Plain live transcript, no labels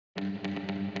We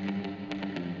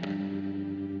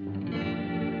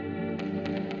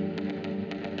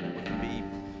can be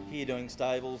here doing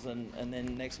stables, and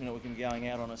then next minute we can be going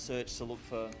out on a search to look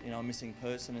for a missing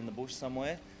person in the bush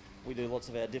somewhere. We do lots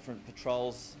of our different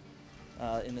patrols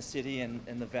in the city and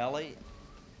the valley.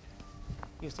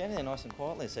 You were standing there nice and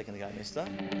quietly a second ago, mister.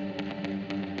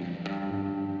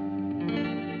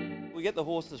 We get the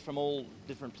horses from all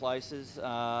different places.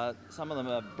 Some of them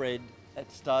are bred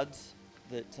at studs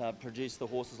that produce the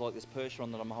horses like this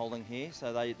Percheron that I'm holding here.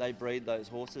 So they breed those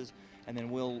horses, and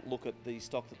then we'll look at the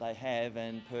stock that they have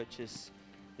and purchase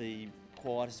the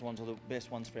quietest ones or the best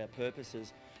ones for our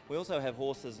purposes. We also have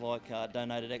horses like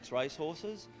donated ex-race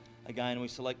horses. Again, we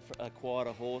select a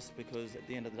quieter horse because at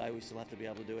the end of the day we still have to be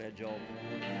able to do our job.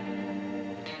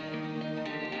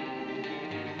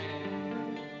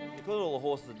 Because all the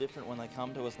horses are different when they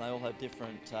come to us and they all have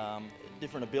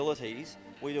different abilities,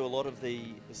 we do a lot of the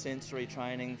sensory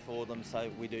training for them. So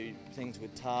we do things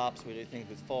with tarps, we do things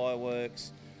with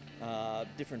fireworks,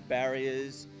 different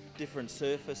barriers, different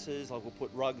surfaces, like we'll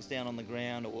put rugs down on the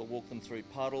ground, or we'll walk them through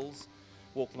puddles,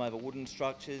 walk them over wooden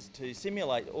structures to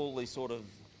simulate all these sort of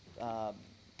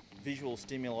visual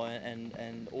stimuli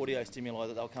and audio stimuli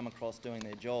that they'll come across doing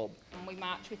their job. And we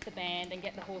march with the band and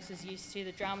get the horses used to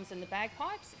the drums and the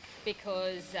bagpipes,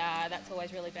 because that's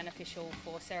always really beneficial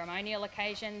for ceremonial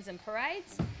occasions and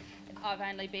parades. I've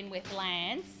only been with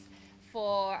Lance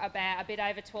for about a bit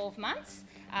over 12 months.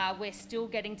 We're still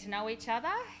getting to know each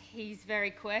other. He's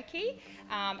very quirky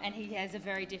and he has a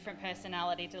very different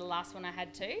personality to the last one I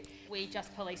had too. We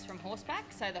just police from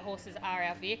horseback, so the horses are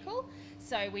our vehicle.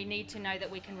 So we need to know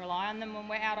that we can rely on them when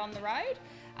we're out on the road.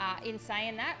 In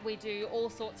saying that, we do all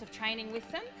sorts of training with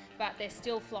them, but they're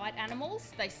still flight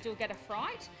animals. They still get a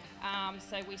fright.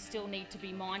 So we still need to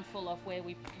be mindful of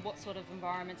what sort of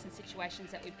environments and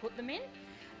situations that we put them in.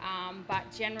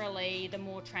 But generally, the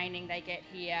more training they get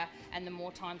here and the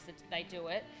more times that they do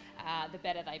it, the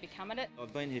better they become at it.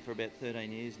 I've been here for about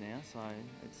 13 years now, so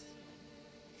it's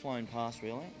flown past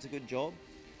really. It's a good job.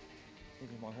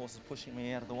 Even my horse is pushing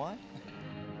me out of the way.